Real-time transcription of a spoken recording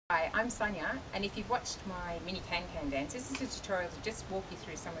Hi, I'm Sonia, and if you've watched my mini can-can dance, this is a tutorial to just walk you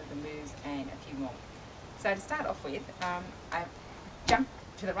through some of the moves and a few more. So to start off with, I jump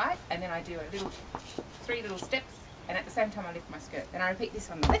to the right and then I do three little steps, and at the same time I lift my skirt. Then I repeat this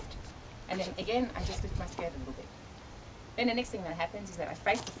on the left, and then again I just lift my skirt a little bit. Then the next thing that happens is that I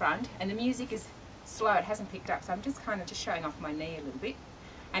face the front, and the music is slow, it hasn't picked up, so I'm just kind of showing off my knee a little bit.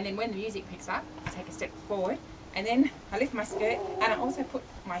 And then when the music picks up, I take a step forward, and then I lift my skirt and I also put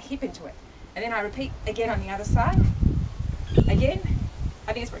my hip into it. And then I repeat again on the other side. Again,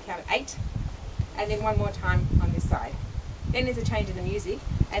 I think it's for a count of 8. And then one more time on this side. Then there's a change in the music.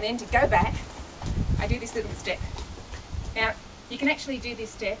 And then to go back, I do this little step. Now, you can actually do this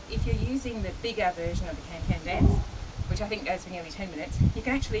step if you're using the bigger version of the can-can dance, which I think goes for nearly 10 minutes. You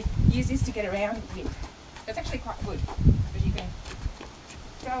can actually use this to get around with. That's actually quite good, because you can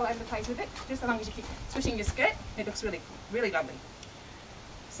go all over the place with it, just as long as you keep swishing your skirt. It looks really, really lovely.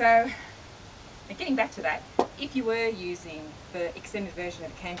 So, getting back to that, if you were using the extended version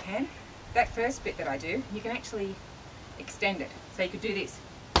of the can-can, that first bit that I do, you can actually extend it. So you could do this.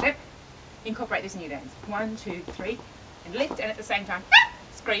 Step, incorporate this in your dance. 1, 2, 3, and lift, and at the same time,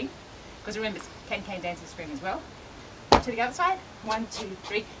 scream. Because remember, can-can dancers scream as well. To the other side. 1, 2,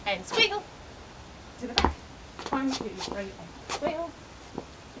 3, and squeal. To the back. 1, 2, 3, and squeal.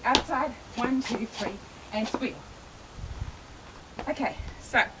 Outside, 1, 2, 3, and squeal. Okay,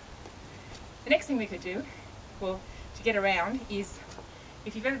 so the next thing we could do, well, to get around is,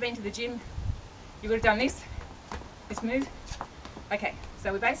 if you've ever been to the gym, you would have done this move. Okay,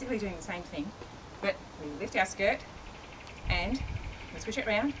 so we're basically doing the same thing, but we lift our skirt and we switch it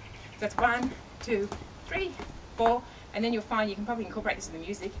around. So it's 1, 2, 3, 4, and then you'll find you can probably incorporate this in the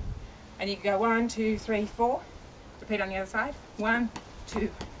music, and you can go 1, 2, 3, 4. Repeat on the other side. 1, 2,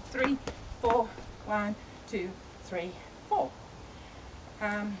 3, 4, 1, 2, 3, 4.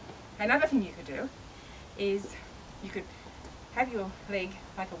 Another thing you could do is you could have your leg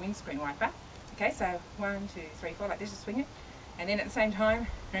like a windscreen wiper. Okay, so 1, 2, 3, 4, like this, just swing it. And then at the same time,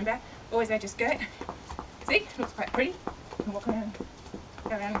 remember, always add your skirt. See, it looks quite pretty. You can walk around,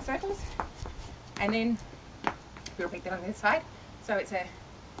 go around in circles. And then we'll repeat that on the other side. So it's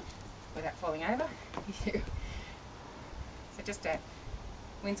without falling over. So just a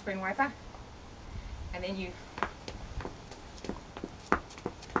windscreen wiper, and then it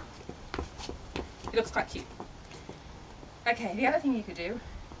looks quite cute. Okay, the other thing you could do,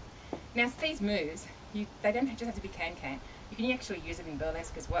 now these moves, they don't just have to be can-can, you can actually use them in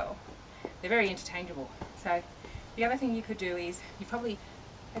burlesque as well. They're very interchangeable. So the other thing you could do is, you probably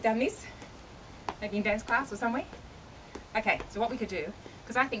have done this, maybe in dance class or somewhere. Okay, so what we could do,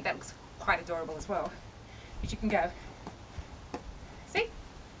 because I think that looks quite adorable as well, is you can go, see?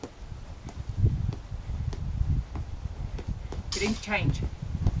 Could interchange.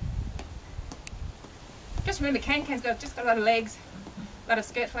 Just remember, can-can's just got a lot of legs, a lot of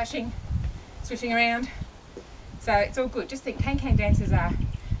skirt flashing, switching around. So it's all good. Just think can-can dancers are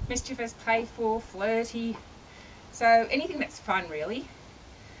mischievous, playful, flirty. So anything that's fun, really.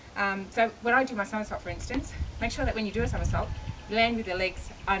 So when I do my somersault, for instance, make sure that when you do a somersault, you land with your legs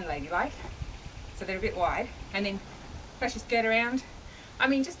unladylike, so they're a bit wide, and then flash your skirt around. I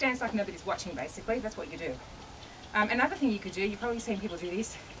mean, just dance like nobody's watching, basically. That's what you do. Another thing you could do, you've probably seen people do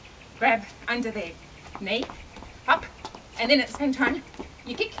this, grab under their knee, up, and then at the same time,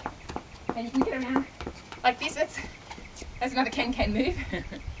 you kick, and you can get around like this. That's another can-can move.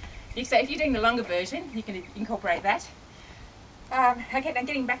 So if you're doing the longer version, you can incorporate that. Okay, now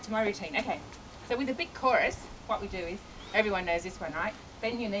getting back to my routine. Okay, so with a big chorus, what we do is, everyone knows this one, right?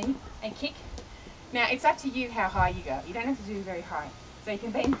 Bend your knee and kick. Now, it's up to you how high you go. You don't have to do very high. So you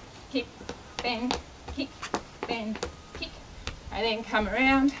can bend, kick, and then come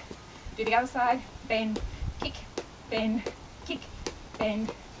around, do the other side, bend, kick, bend, kick,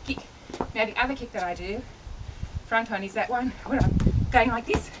 bend, kick. Now the other kick that I do, front on, is that one where I'm going like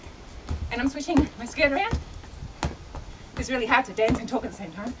this, and I'm switching my skirt around. It's really hard to dance and talk at the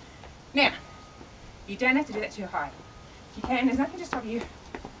same time. Now, you don't have to do that too high. You can, there's nothing to stop you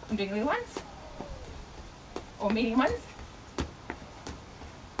from doing little ones, or medium ones,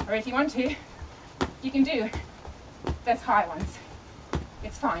 or if you want to, you can do those high ones.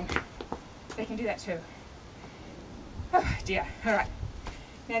 It's fine. They can do that too. Oh dear. Alright.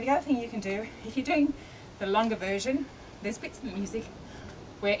 Now the other thing you can do, if you're doing the longer version, there's bits of the music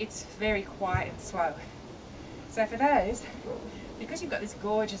where it's very quiet and slow. So for those, because you've got this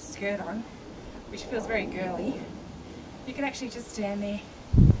gorgeous skirt on, which feels very girly, you can actually just stand there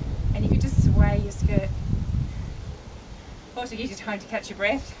and you can just sway your skirt. Also gives you time to catch your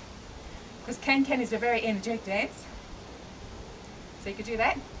breath, because can-can is a very energetic dance. So you could do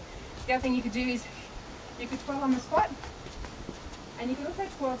that. The other thing you could do is you could twirl on the squat, and you could also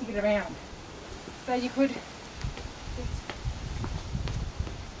twirl to get around. So you could just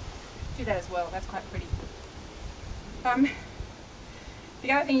do that as well. That's quite pretty.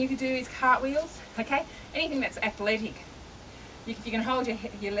 The other thing you could do is cartwheels. Okay, anything that's athletic. If you can hold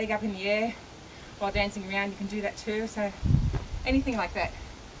your leg up in the air while dancing around, you can do that too. So anything like that.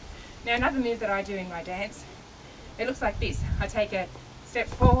 Now another move that I do in my dance, it looks like this. I take a step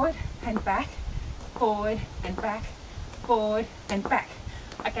forward and back, forward and back, forward and back.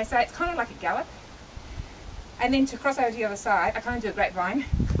 Okay, so it's kind of like a gallop. And then to cross over to the other side, I kind of do a grapevine,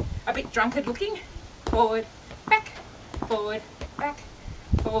 a bit drunkard looking. Forward, back, forward, back,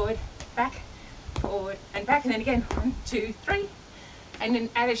 forward, back, forward and back. And then again, 1, 2, 3. And then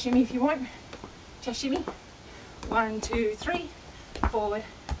add a shimmy if you want. Chest shimmy. 1, 2, 3. Forward,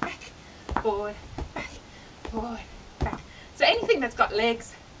 back, forward, back, forward, back. So anything that's got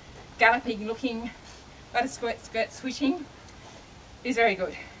legs, galloping, looking, a lot of skirt swishing is very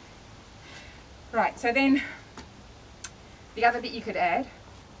good. Right, so then the other bit you could add,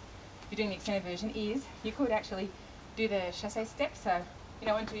 if you're doing the extended version, is you could actually do the chassé step. So, you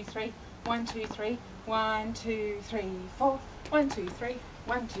know, 1, 2, 3, 1, 2, 3, 1, 2, 3, 4, 1, 2, 3,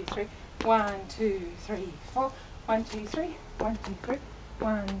 1, 2, 3, 1, 2, 3, 4, 1, 2, 3, 1, 2, 3,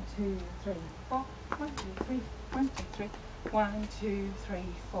 1, 2, 3, 4, 1, 2, 3, 1, 2, 3, 1, 2, 3,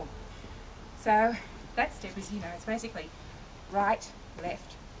 4. So that step is, you know, it's basically right,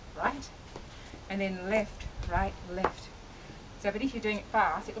 left, right, and then left, right, left. So, but if you're doing it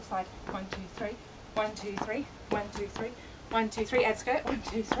fast, it looks like 1, 2, 3, 1, 2, 3, 1, 2, 3, 1, 2, 3, add skirt, 1,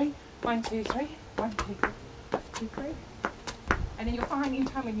 2, 3, 1, 2, 3, 1, 2, 3, 2, 3. And then you'll find in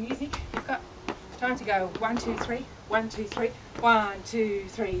time with music, you've got time to go 1, 2, 3, 1, 2, 3, 1, 2,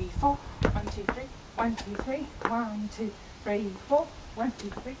 3, 4, 1, 2, 3, 1, 2, 3, 1, 2, 3, 4, 1, 2,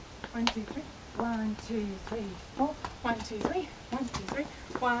 3, 1, 2, 3, 1, 2, 3, 4, 1, 2, 3, 1, 2, 3,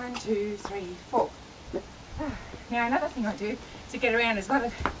 1, 2, 3, 4. Now another thing I do to get around is a lot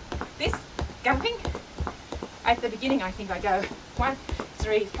of this galloping. At the beginning I think I go 1,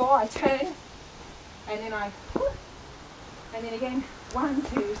 3, 4, I turn, and then I, and then again 1,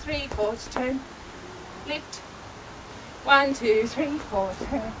 2, 3, 4, turn, lift, 1, 2, 3, 4,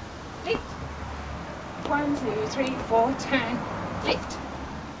 turn, lift, 1, 2, 3, 4, turn, lift.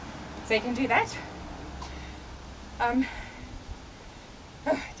 So you can do that. Oh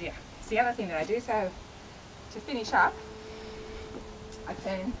dear. It's the other thing that I do. So to finish up, I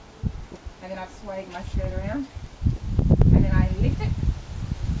turn, and then I've swayed my skirt around, and then I lift it,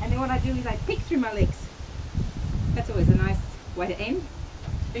 and then what I do is I pick through my legs. That's always a nice way to end.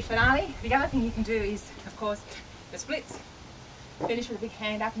 Big finale. The other thing you can do is, of course, the splits. Finish with a big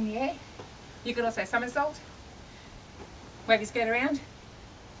hand up in the air. You could also somersault, wave your skirt around,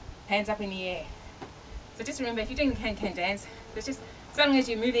 hands up in the air. So just remember, if you're doing the can-can dance, it's just, as long as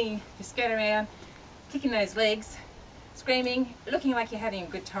you're moving your skirt around, kicking those legs, screaming, looking like you're having a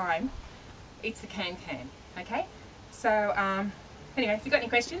good time, it's the can-can, okay? So anyway, if you've got any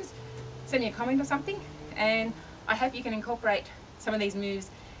questions, send me a comment or something, and I hope you can incorporate some of these moves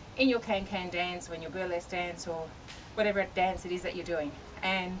in your can-can dance or in your burlesque dance or whatever dance it is that you're doing.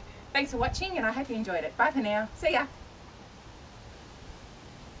 And thanks for watching, and I hope you enjoyed it. Bye for now. See ya.